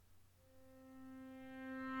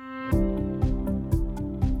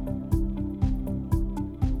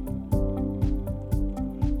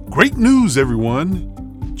Great news,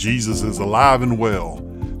 everyone! Jesus is alive and well.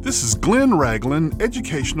 This is Glenn Ragland,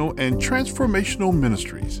 Educational and Transformational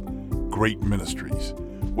Ministries. Great Ministries.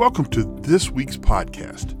 Welcome to this week's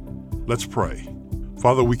podcast. Let's pray.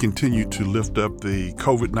 Father, we continue to lift up the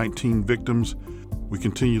COVID-19 victims. We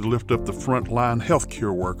continue to lift up the frontline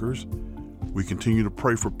healthcare workers. We continue to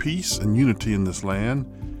pray for peace and unity in this land.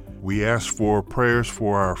 We ask for prayers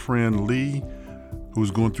for our friend Lee, who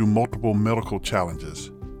is going through multiple medical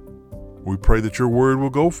challenges. We pray that your word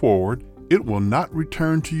will go forward. It will not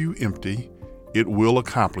return to you empty. It will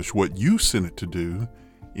accomplish what you sent it to do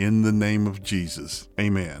in the name of Jesus.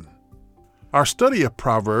 Amen. Our study of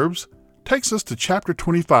Proverbs takes us to chapter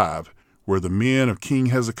 25, where the men of King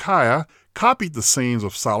Hezekiah copied the sayings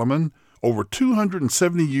of Solomon over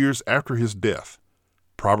 270 years after his death.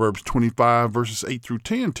 Proverbs 25 verses 8 through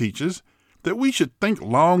 10 teaches that we should think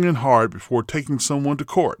long and hard before taking someone to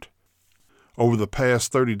court. Over the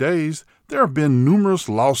past 30 days, there have been numerous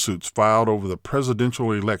lawsuits filed over the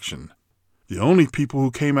presidential election. The only people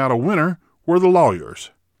who came out a winner were the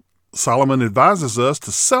lawyers. Solomon advises us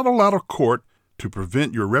to settle out of court to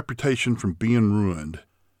prevent your reputation from being ruined.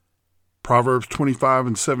 Proverbs 25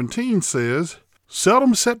 and 17 says,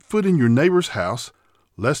 "Seldom set foot in your neighbor's house,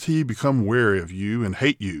 lest he become wary of you and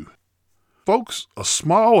hate you." Folks, a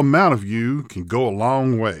small amount of you can go a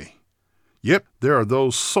long way. Yet there are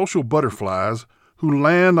those social butterflies who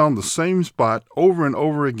land on the same spot over and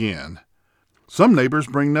over again. Some neighbors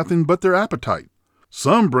bring nothing but their appetite.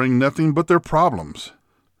 Some bring nothing but their problems.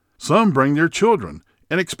 Some bring their children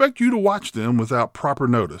and expect you to watch them without proper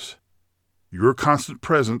notice. Your constant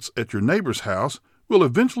presence at your neighbor's house will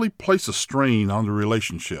eventually place a strain on the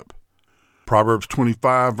relationship. Proverbs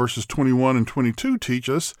 25 verses 21 and 22 teach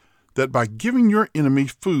us that by giving your enemy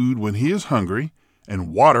food when he is hungry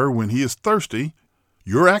and water when he is thirsty,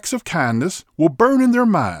 your acts of kindness will burn in their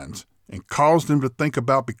minds and cause them to think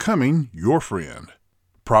about becoming your friend.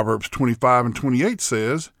 Proverbs 25 and 28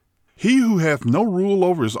 says, "He who hath no rule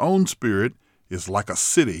over his own spirit is like a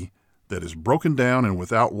city that is broken down and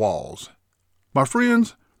without walls." My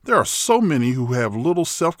friends, there are so many who have little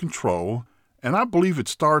self-control, and I believe it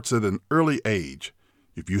starts at an early age.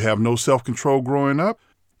 If you have no self-control growing up,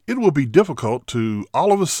 it will be difficult to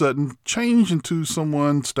all of a sudden change into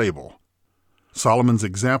someone stable. Solomon's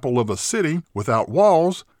example of a city without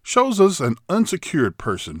walls shows us an unsecured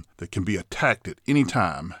person that can be attacked at any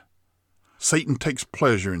time. Satan takes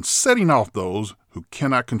pleasure in setting off those who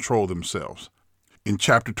cannot control themselves. In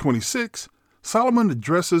chapter 26, Solomon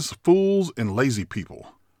addresses fools and lazy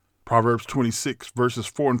people. Proverbs 26 verses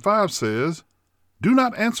 4 and 5 says, "Do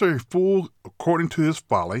not answer a fool according to his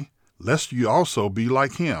folly, lest you also be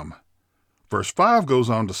like him." Verse 5 goes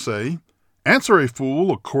on to say, "Answer a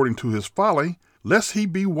fool according to his folly, lest he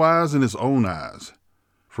be wise in his own eyes."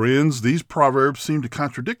 Friends, these proverbs seem to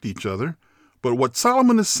contradict each other, but what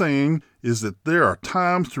Solomon is saying is that there are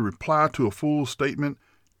times to reply to a fool's statement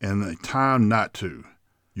and a time not to.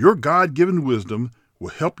 Your God-given wisdom will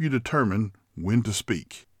help you determine when to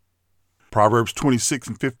speak. Proverbs 26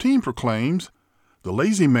 and 15 proclaims, "The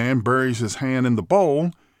lazy man buries his hand in the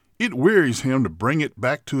bowl, it wearies him to bring it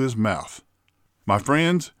back to his mouth." My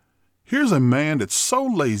friends, here's a man that's so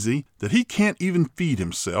lazy that he can't even feed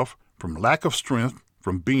himself from lack of strength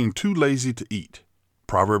from being too lazy to eat.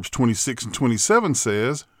 Proverbs 26 and 27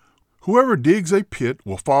 says, "Whoever digs a pit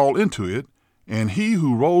will fall into it, and he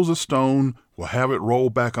who rolls a stone will have it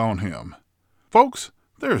roll back on him." Folks,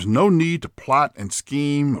 there is no need to plot and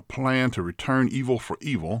scheme a plan to return evil for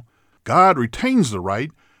evil. God retains the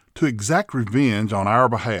right to exact revenge on our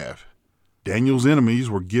behalf. Daniel's enemies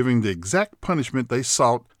were giving the exact punishment they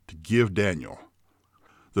sought to give Daniel.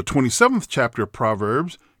 The 27th chapter of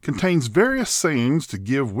Proverbs contains various sayings to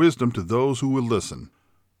give wisdom to those who will listen.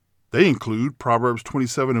 They include Proverbs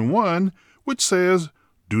 27 and 1, which says,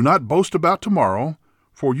 "Do not boast about tomorrow,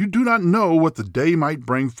 for you do not know what the day might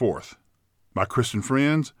bring forth." My Christian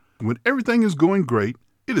friends, when everything is going great,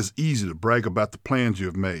 it is easy to brag about the plans you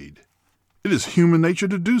have made. It is human nature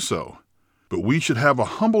to do so, but we should have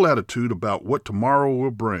a humble attitude about what tomorrow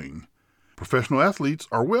will bring. Professional athletes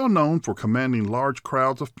are well known for commanding large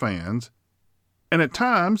crowds of fans, and at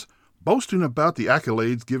times boasting about the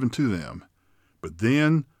accolades given to them. But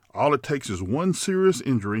then, all it takes is one serious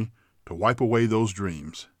injury to wipe away those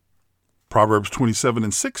dreams. Proverbs 27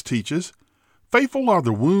 and 6 teaches, "Faithful are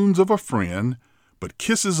the wounds of a friend, but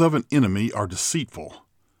kisses of an enemy are deceitful."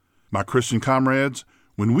 My Christian comrades,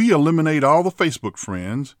 when we eliminate all the Facebook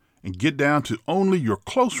friends and get down to only your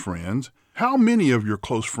close friends, how many of your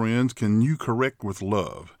close friends can you correct with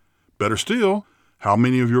love? Better still, how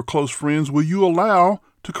many of your close friends will you allow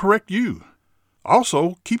to correct you?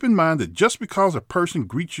 Also, keep in mind that just because a person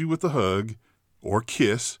greets you with a hug, or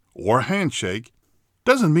kiss, or a handshake,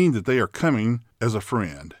 doesn't mean that they are coming as a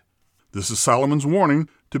friend. This is Solomon's warning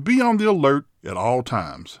to be on the alert at all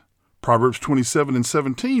times. Proverbs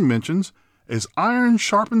 27:17 mentions, "As iron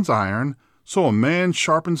sharpens iron, so a man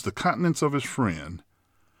sharpens the countenance of his friend."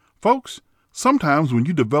 Folks, sometimes when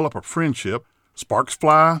you develop a friendship, sparks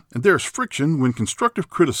fly and there is friction when constructive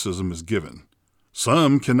criticism is given.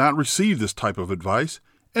 Some cannot receive this type of advice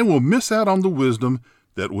and will miss out on the wisdom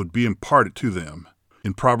that would be imparted to them.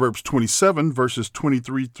 In Proverbs 27, verses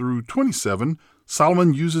 23 through 27,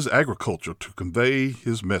 Solomon uses agriculture to convey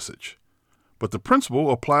his message. But the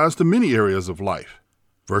principle applies to many areas of life.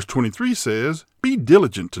 Verse 23 says, "Be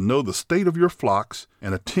diligent to know the state of your flocks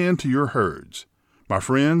and attend to your herds." My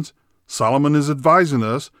friends, Solomon is advising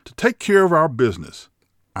us to take care of our business.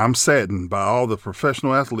 I'm saddened by all the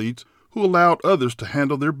professional athletes who allowed others to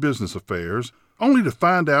handle their business affairs, only to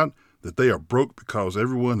find out that they are broke because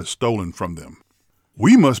everyone has stolen from them.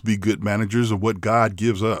 We must be good managers of what God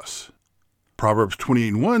gives us. Proverbs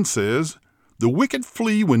 28:1 says, "The wicked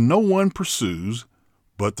flee when no one pursues,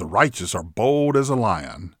 but the righteous are bold as a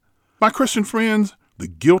lion." My Christian friends, the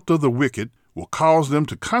guilt of the wicked will cause them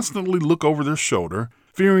to constantly look over their shoulder,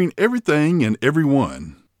 fearing everything and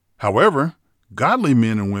everyone. However, godly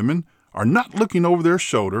men and women are not looking over their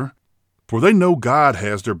shoulder, for they know God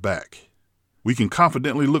has their back. We can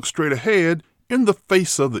confidently look straight ahead in the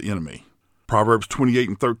face of the enemy. Proverbs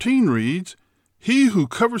 28:13 reads, "He who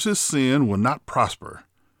covers his sin will not prosper,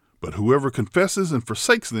 but whoever confesses and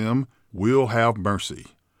forsakes them will have mercy."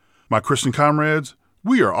 My Christian comrades,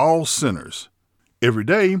 we are all sinners. Every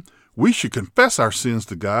day, we should confess our sins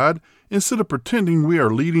to God instead of pretending we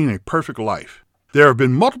are leading a perfect life. There have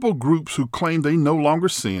been multiple groups who claim they no longer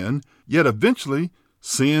sin, yet eventually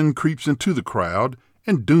sin creeps into the crowd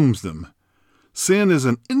and dooms them. Sin is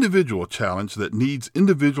an individual challenge that needs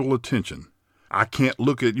individual attention. I can't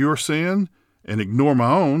look at your sin and ignore my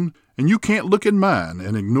own, and you can't look at mine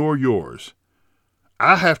and ignore yours.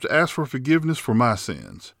 I have to ask for forgiveness for my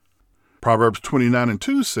sins. Proverbs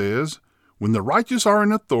 29:2 says, "When the righteous are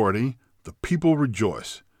in authority, the people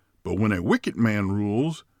rejoice, but when a wicked man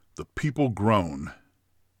rules, the people groan."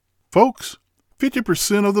 Folks,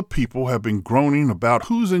 50% of the people have been groaning about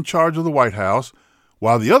who's in charge of the White House,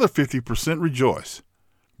 while the other 50% rejoice.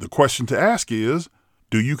 The question to ask is,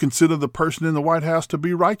 do you consider the person in the White House to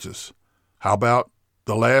be righteous? How about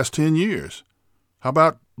the last 10 years? How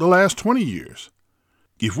about the last 20 years?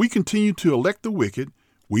 If we continue to elect the wicked,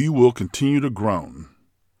 we will continue to groan.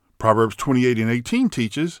 Proverbs 28:18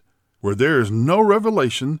 teaches, "Where there is no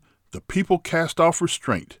revelation, the people cast off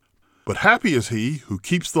restraint, but happy is he who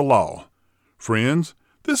keeps the law." Friends,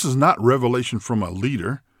 this is not revelation from a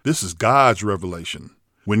leader. This is God's revelation.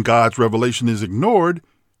 When God's revelation is ignored,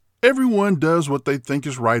 everyone does what they think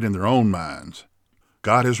is right in their own minds.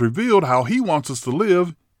 God has revealed how he wants us to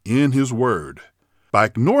live in his word. By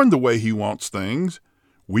ignoring the way he wants things,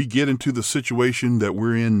 we get into the situation that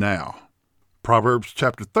we're in now. Proverbs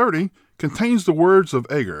chapter 30 contains the words of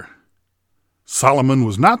Agur. Solomon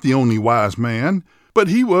was not the only wise man, but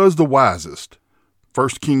he was the wisest.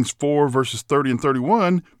 1 Kings 4 verses 30 and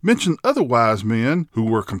 31 mention other wise men who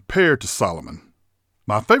were compared to Solomon.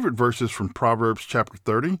 My favorite verses from Proverbs chapter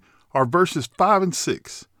 30 are verses 5 and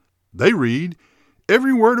 6. They read,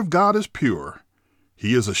 "Every word of God is pure.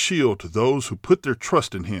 He is a shield to those who put their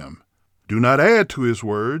trust in him. Do not add to his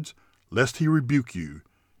words, lest he rebuke you,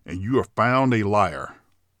 and you are found a liar."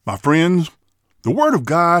 My friends, the word of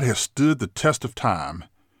God has stood the test of time.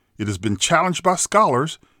 It has been challenged by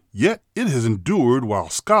scholars, yet it has endured while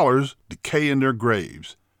scholars decay in their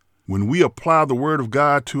graves. When we apply the word of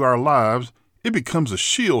God to our lives, it becomes a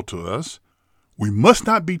shield to us. We must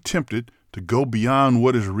not be tempted to go beyond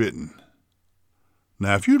what is written.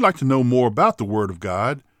 Now, if you'd like to know more about the word of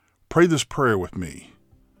God, pray this prayer with me.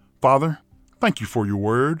 Father, thank you for your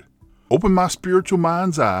word. Open my spiritual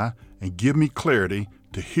mind's eye and give me clarity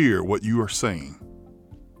to hear what you are saying.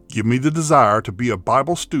 Give me the desire to be a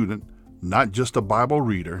Bible student, not just a Bible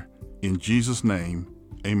reader. In Jesus' name,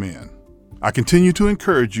 amen. I continue to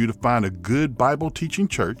encourage you to find a good Bible teaching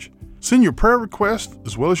church. Send your prayer requests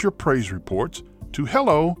as well as your praise reports to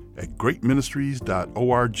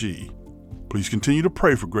hello@greatministries.org. Please continue to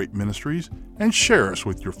pray for Great Ministries and share us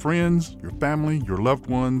with your friends, your family, your loved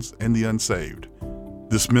ones, and the unsaved.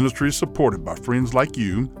 This ministry is supported by friends like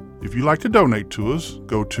you. If you'd like to donate to us,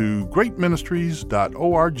 go to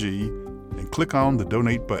greatministries.org and click on the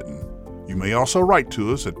donate button. You may also write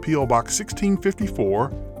to us at P.O. Box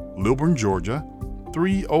 1654, Lilburn, Georgia,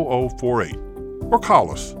 30048, or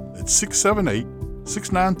call us at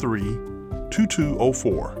 678-693-2777.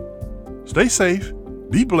 888-888-2204. Stay safe,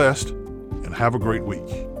 be blessed, and have a great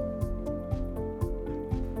week.